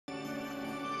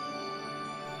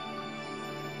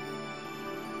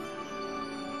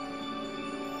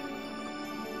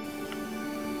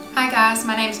Hi guys,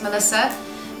 my name's Melissa.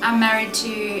 I'm married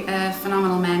to a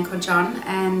phenomenal man called John,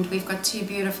 and we've got two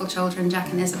beautiful children, Jack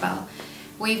and Isabel.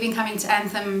 We've been coming to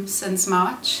Anthem since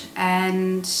March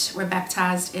and we're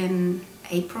baptized in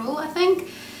April, I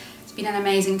think. It's been an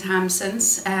amazing time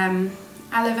since.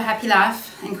 I live a happy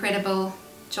life, incredible,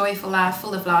 joyful life,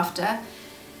 full of laughter.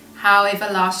 However,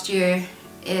 last year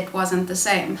it wasn't the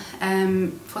same.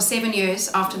 For 7 years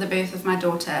after the birth of my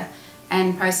daughter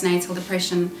and postnatal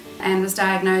depression, and was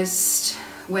diagnosed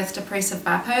with depressive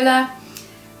bipolar,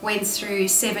 went through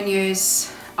 7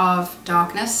 years of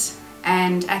darkness,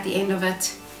 and at the end of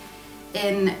it,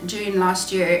 in June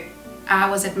last year,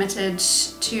 I was admitted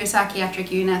to a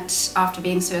psychiatric unit after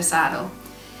being suicidal.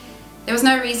 There was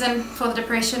no reason for the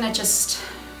depression, it just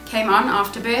came on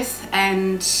after birth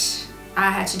and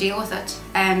I had to deal with it,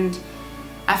 and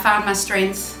I found my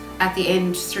strength at the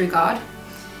end through God.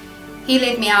 He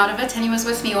led me out of it and he was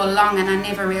with me all along, and I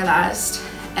never realized,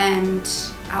 and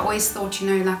I always thought, you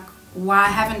know, like, why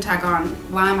haven't I gone?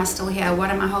 Why am I still here?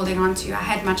 What am I holding on to? I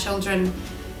had my children,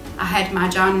 I had my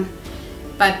John,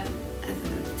 but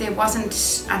there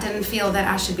wasn't, I didn't feel that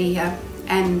I should be here,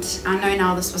 and I know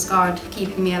now this was God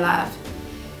keeping me alive,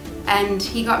 and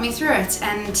he got me through it.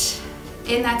 And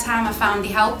in that time I found the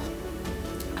help.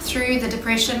 Through the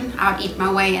depression, I would eat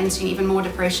my way into even more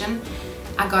depression.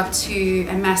 I got to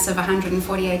a massive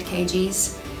 148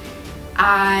 kgs.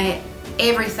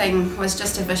 Everything was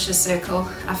just a vicious circle.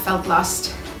 I felt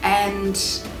lost, and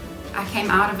I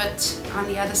came out of it on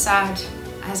the other side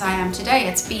as I am today.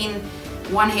 It's been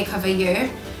one heck of a year,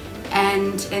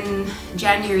 and in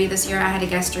January this year I had a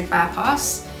gastric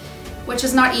bypass, which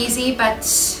is not easy, but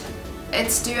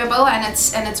it's doable,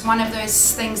 and it's one of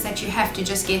those things that you have to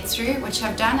just get through, which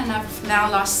I've done, and I've now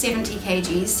lost 70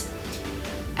 kgs,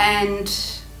 and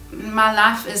my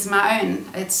life is my own.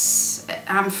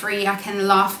 I'm free. I can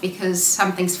laugh because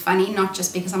something's funny, not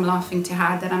just because I'm laughing to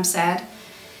hide that I'm sad.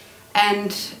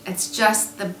 And it's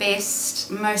just the best,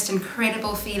 most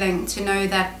incredible feeling to know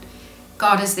that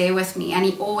God is there with me, and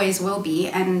he always will be.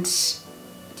 And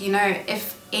you know,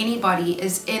 if anybody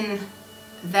is in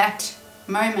that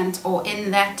moment or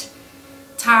in that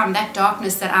time, that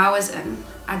darkness that I was in,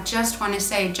 I just want to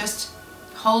say, just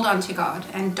hold on to God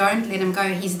and don't let him go.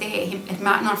 He's there. It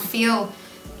might not feel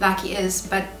like he is,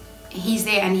 but he's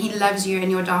there, and he loves you in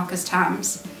your darkest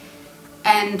times.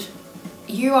 And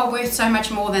you are worth so much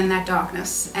more than that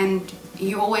darkness, and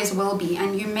you always will be,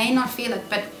 and you may not feel it,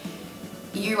 but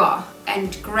you are.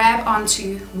 And grab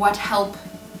onto what help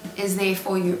is there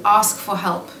for you. Ask for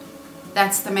help.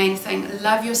 That's the main thing.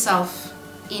 Love yourself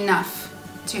enough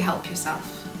to help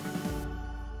yourself.